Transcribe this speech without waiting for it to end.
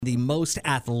The most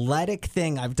athletic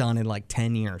thing I've done in like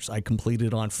 10 years, I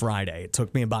completed on Friday. It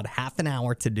took me about half an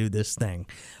hour to do this thing.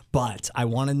 But I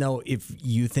want to know if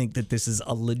you think that this is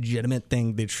a legitimate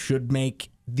thing that should make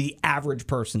the average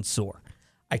person sore.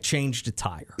 I changed a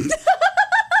tire.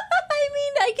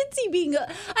 I could see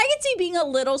being a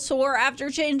little sore after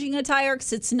changing a tire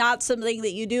because it's not something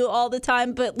that you do all the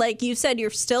time. But like you said, you're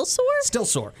still sore? Still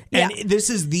sore. And this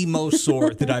is the most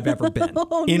sore that I've ever been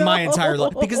in my entire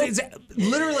life. Because it's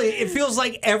literally, it feels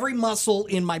like every muscle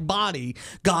in my body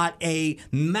got a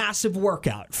massive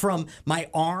workout from my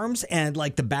arms and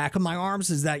like the back of my arms.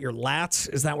 Is that your lats?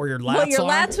 Is that where your lats are? Well, your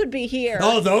lats would be here.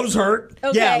 Oh, those hurt.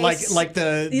 Okay. Yeah, like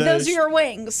the those are your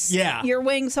wings. Yeah. Your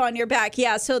wings on your back.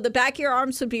 Yeah, so the back of your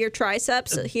arms would be your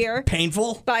triceps here.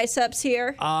 Painful. Biceps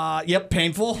here. Yep,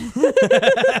 painful.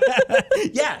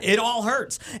 Yeah, it all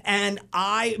hurts. But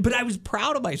I was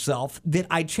proud of myself that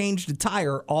I changed a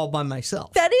tire all by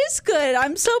myself. That is good.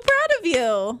 I'm so proud of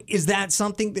you. Is that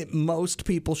something that most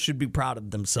people should be proud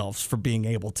of themselves for being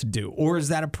able to do? Or is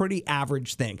that a pretty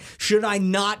average thing? Should I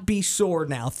not be sore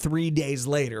now 3 days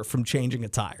later from changing a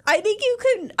tire? I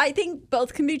think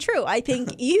both can be true. I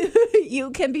think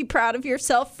you can be proud of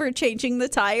yourself for changing the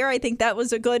tire. I think that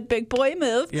was a good big boy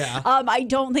move. Yeah. I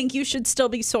don't think you should still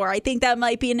be sore. I think that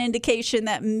might be an indication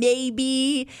that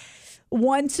maybe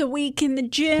once a week in the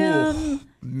gym. Ooh,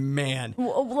 man.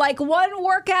 Like one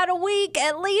workout a week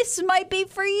at least might be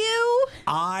for you.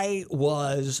 I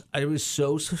was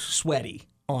so sweaty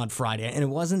on Friday, and it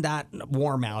wasn't that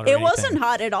warm out. It wasn't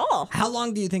hot at all. How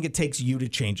long do you think it takes you to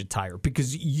change a tire?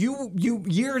 Because you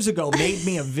years ago made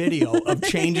me a video of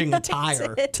changing a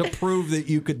tire to prove that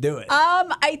you could do it.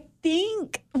 I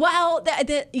think, well,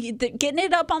 the getting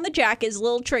it up on the jack is a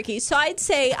little tricky. So I'd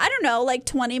say, I don't know, like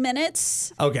 20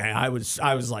 minutes. Okay, I was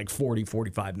like 40,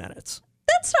 45 minutes.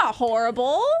 That's not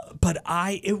horrible. But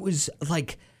it was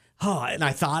like, and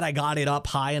I thought I got it up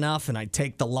high enough, and I'd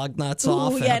take the lug nuts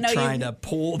off, and I'm trying to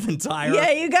pull the tire.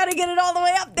 Yeah, you got to get it all the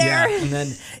way up there. Yeah, and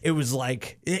then it was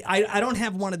like, I don't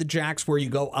have one of the jacks where you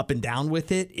go up and down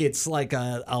with it. It's like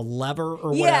a lever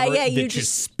or whatever that you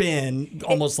just spin,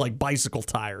 almost like bicycle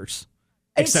tires.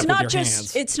 Except with your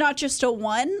hands. It's not just a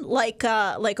one, like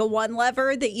a one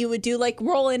lever that you would do, like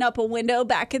rolling up a window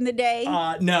back in the day.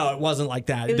 No, it wasn't like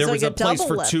that. There was a place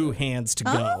for two hands to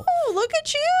go. Oh, look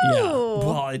at you! Yeah.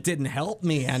 Well, it didn't help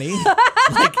me any.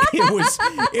 Like it was.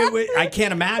 I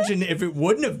can't imagine if it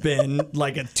wouldn't have been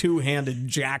like a two-handed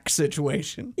jack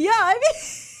situation. Yeah, I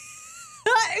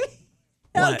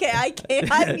mean, okay, I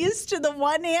can't. I'm used to the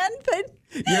one hand, but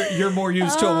you're more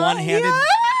used to a one-handed.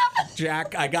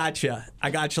 Jack, I got you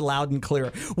loud and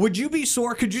clear. Would you be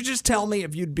sore? Could you just tell me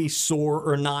if you'd be sore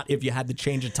or not if you had to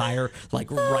change a tire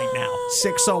like right now?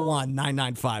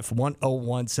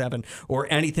 601-995-1017 or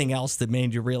anything else that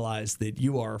made you realize that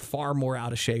you are far more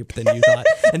out of shape than you thought.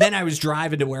 And then I was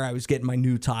driving to where I was getting my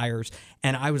new tires,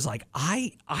 and I was like,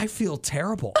 I feel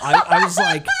terrible. I was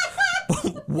like,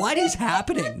 what is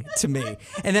happening to me?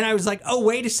 And then I was like, oh,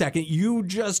 wait a second. You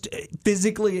just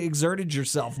physically exerted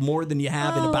yourself more than you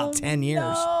have in about 10 years.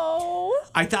 No.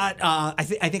 I thought, I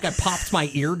think I popped my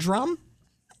eardrum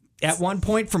at one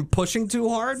point from pushing too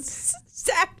hard.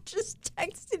 Zach just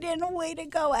texted in a way to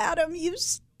go, Adam, you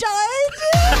stud.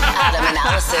 Adam and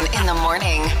Allison in the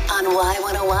morning on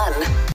Y101.